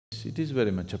it is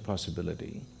very much a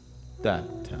possibility that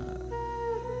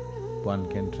one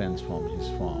can transform his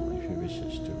form if he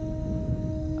wishes to.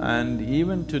 And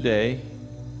even today,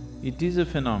 it is a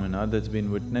phenomena that's been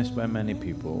witnessed by many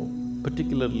people,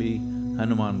 particularly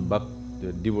Hanuman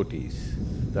the devotees.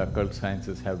 The occult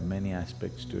sciences have many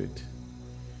aspects to it.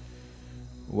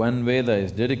 One Veda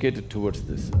is dedicated towards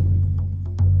this.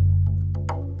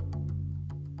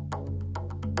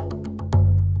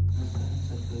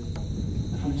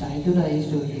 From childhood I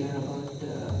used to hear about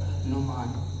Hanuman.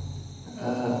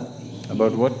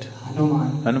 About what?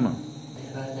 Hanuman. Hanuman.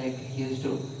 Like he used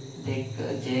to take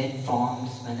giant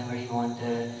forms whenever he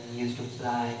wanted. He used to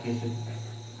fly. He used to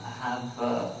have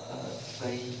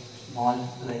very small,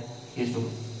 like he used to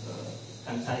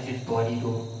concise his body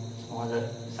to smaller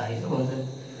size. Was it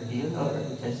real or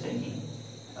just any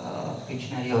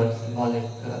fictionary or symbolic,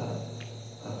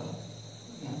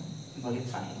 symbolic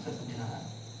signs or something like that?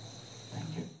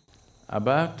 Thank you.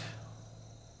 About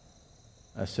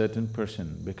a certain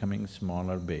person becoming small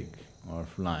or big or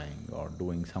flying or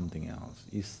doing something else,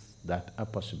 is that a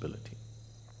possibility?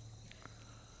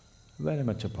 Very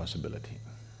much a possibility,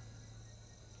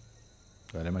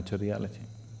 very much a reality.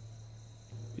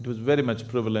 It was very much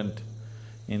prevalent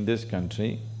in this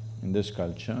country, in this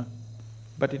culture,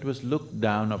 but it was looked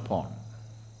down upon.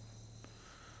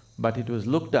 But it was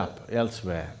looked up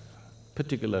elsewhere,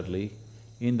 particularly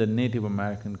in the Native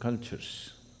American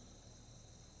cultures.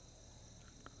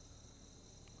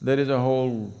 There is a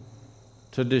whole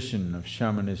tradition of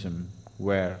shamanism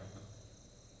where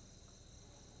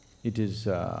it is…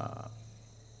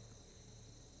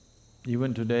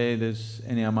 even today there's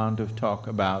any amount of talk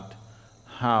about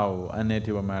how a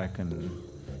Native American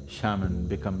shaman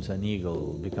becomes an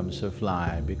eagle, becomes a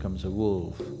fly, becomes a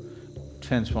wolf,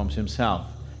 transforms himself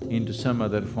into some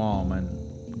other form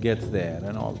and gets there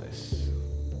and all this.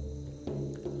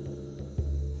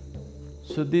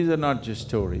 So these are not just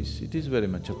stories, it is very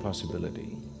much a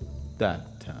possibility that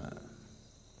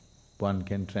one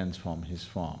can transform his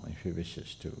form if he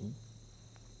wishes to.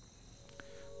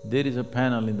 There is a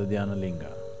panel in the Dhyana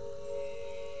Linga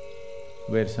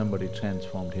where somebody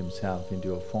transformed himself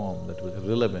into a form that was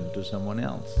relevant to someone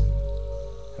else.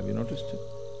 Have you noticed it?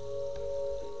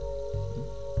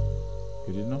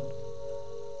 You did not?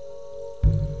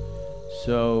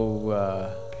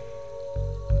 So,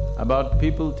 about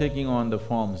people taking on the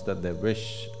forms that they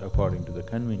wish according to the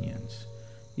convenience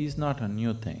is not a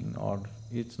new thing or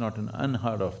it's not an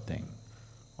unheard of thing.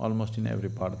 Almost in every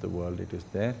part of the world it is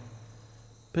there.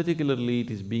 Particularly it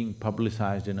is being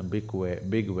publicized in a big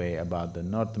way about the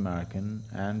North American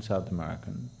and South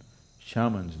American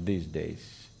shamans these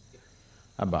days,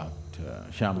 about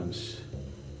shamans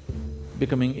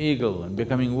becoming eagle and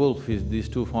becoming wolf. These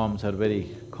two forms are very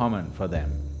common for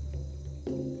them.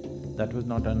 That was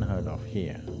not unheard of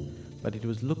here, but it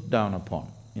was looked down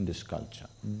upon in this culture.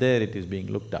 There it is being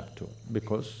looked up to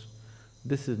because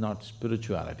this is not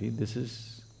spirituality, this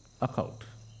is occult.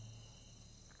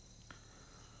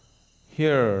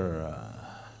 Here,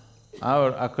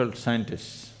 our occult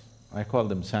scientists, I call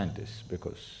them scientists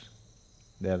because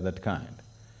they are that kind,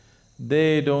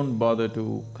 they don't bother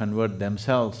to convert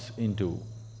themselves into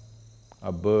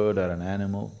a bird or an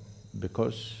animal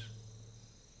because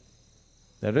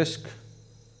the risk.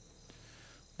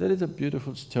 There is a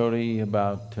beautiful story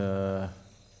about…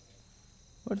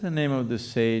 what's the name of this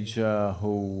sage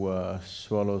who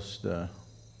swallows the…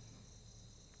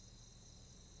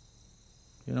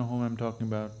 You know whom I'm talking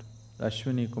about?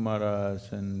 Ashwini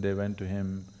Kumaras, and they went to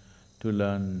him to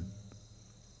learn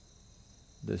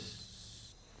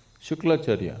this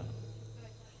Shuklacharya.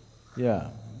 Yeah,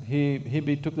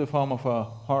 he took the form of a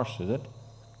horse, is it?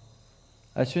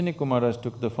 Ashwini Kumaras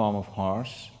took the form of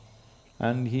horse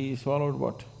and he swallowed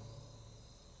what?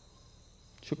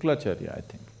 Shuklacharya, I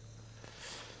think.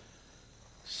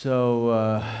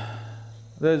 So,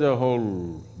 there's a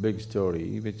whole big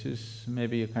story which is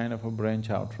maybe a kind of a branch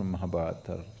out from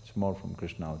Mahabharata, or it's more from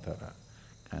Krishna Avtara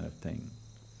kind of thing.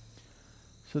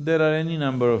 So there are any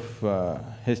number of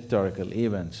historical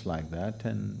events like that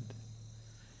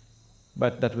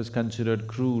but that was considered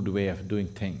crude way of doing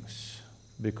things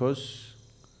because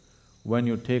when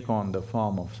you take on the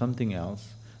form of something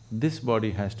else, this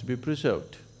body has to be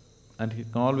preserved and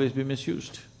it can always be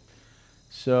misused.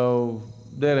 So,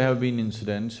 there have been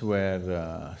incidents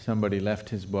where somebody left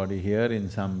his body here in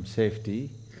some safety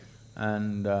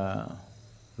and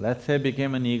let's say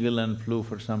became an eagle and flew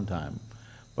for some time.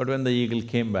 But when the eagle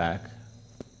came back,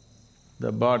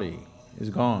 the body is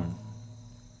gone.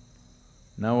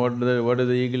 Now what does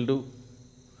the eagle do?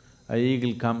 A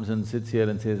eagle comes and sits here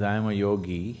and says, I am a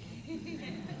yogi.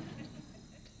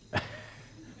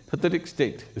 pathetic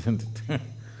state, isn't it?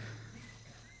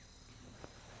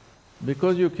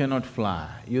 Because you cannot fly,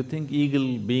 you think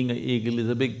being an eagle is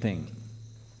a big thing.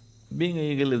 Being an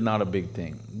eagle is not a big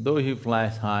thing. Though he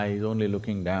flies high, he's only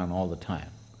looking down all the time.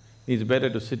 It's better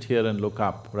to sit here and look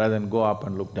up rather than go up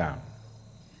and look down.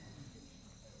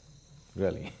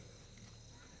 Really.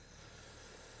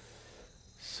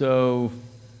 So,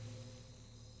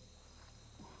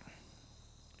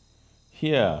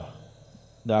 here,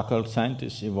 the occult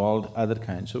scientists evolved other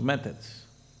kinds of methods.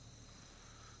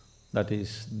 That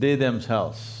is, they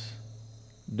themselves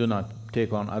do not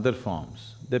take on other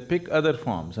forms. They pick other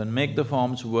forms and make the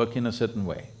forms work in a certain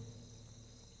way.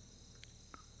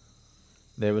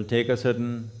 They will take a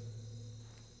certain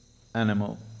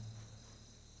animal.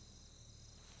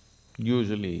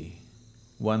 Usually,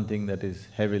 one thing that is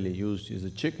heavily used is a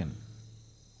chicken.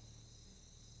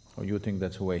 Oh, you think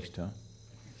that's a waste, huh?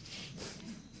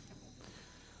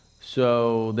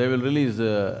 So, they will release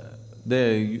the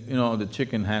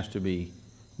chicken has to be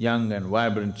young and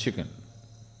vibrant chicken,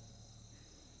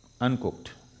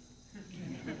 uncooked.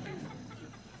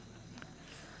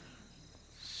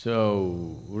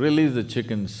 So, release the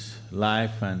chicken's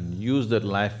life and use that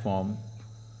life form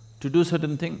to do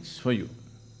certain things for you.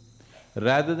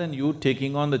 Rather than you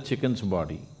taking on the chicken's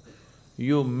body,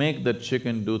 you make that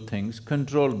chicken do things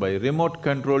controlled by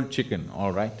remote-controlled chicken,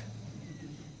 all right?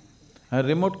 A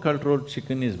remote-controlled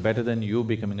chicken is better than you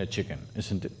becoming a chicken,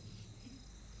 isn't it?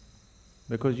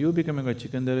 Because you becoming a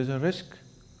chicken, there is a risk.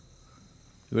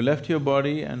 You left your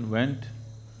body and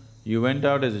you went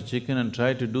out as a chicken and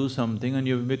tried to do something and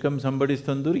you've become somebody's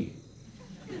tandoori.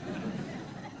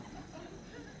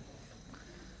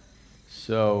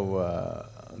 So,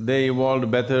 they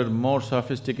evolved better, more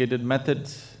sophisticated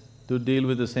methods to deal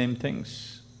with the same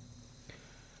things.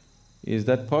 Is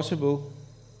that possible?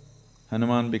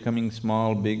 Hanuman becoming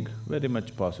small, big, very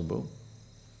much possible.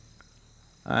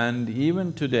 And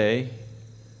even today,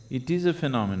 it is a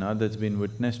phenomena that's been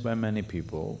witnessed by many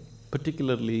people,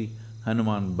 particularly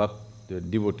Hanuman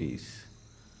devotees.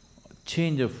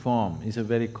 Change of form is a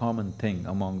very common thing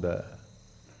among the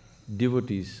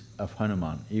devotees of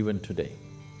Hanuman even today,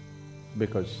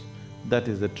 because that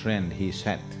is the trend he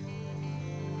set.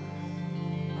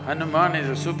 Hanuman is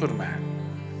a Superman.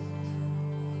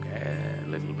 Okay, a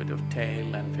little bit of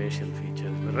tail and facial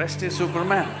features, the rest is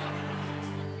Superman.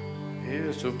 He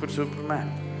is a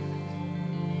Superman.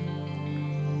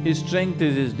 His strength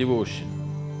is his devotion.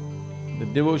 The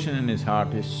devotion in his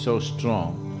heart is so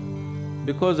strong.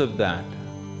 Because of that,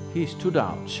 he stood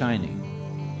out shining,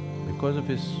 because of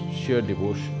his sheer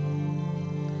devotion.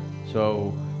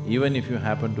 So, even if you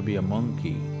happen to be a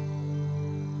monkey,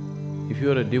 if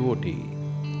you're a devotee,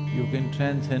 you can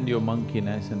transcend your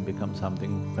monkeyness and become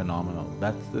something phenomenal.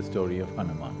 That's the story of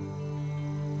Hanuman.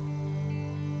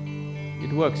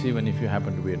 It works even if you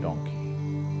happen to be a donkey.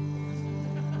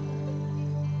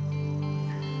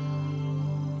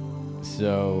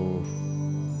 So,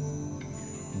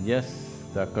 yes,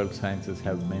 the occult sciences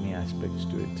have many aspects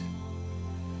to it.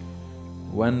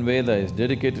 One Veda is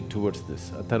dedicated towards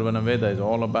this, Atharvana Veda is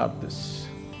all about this.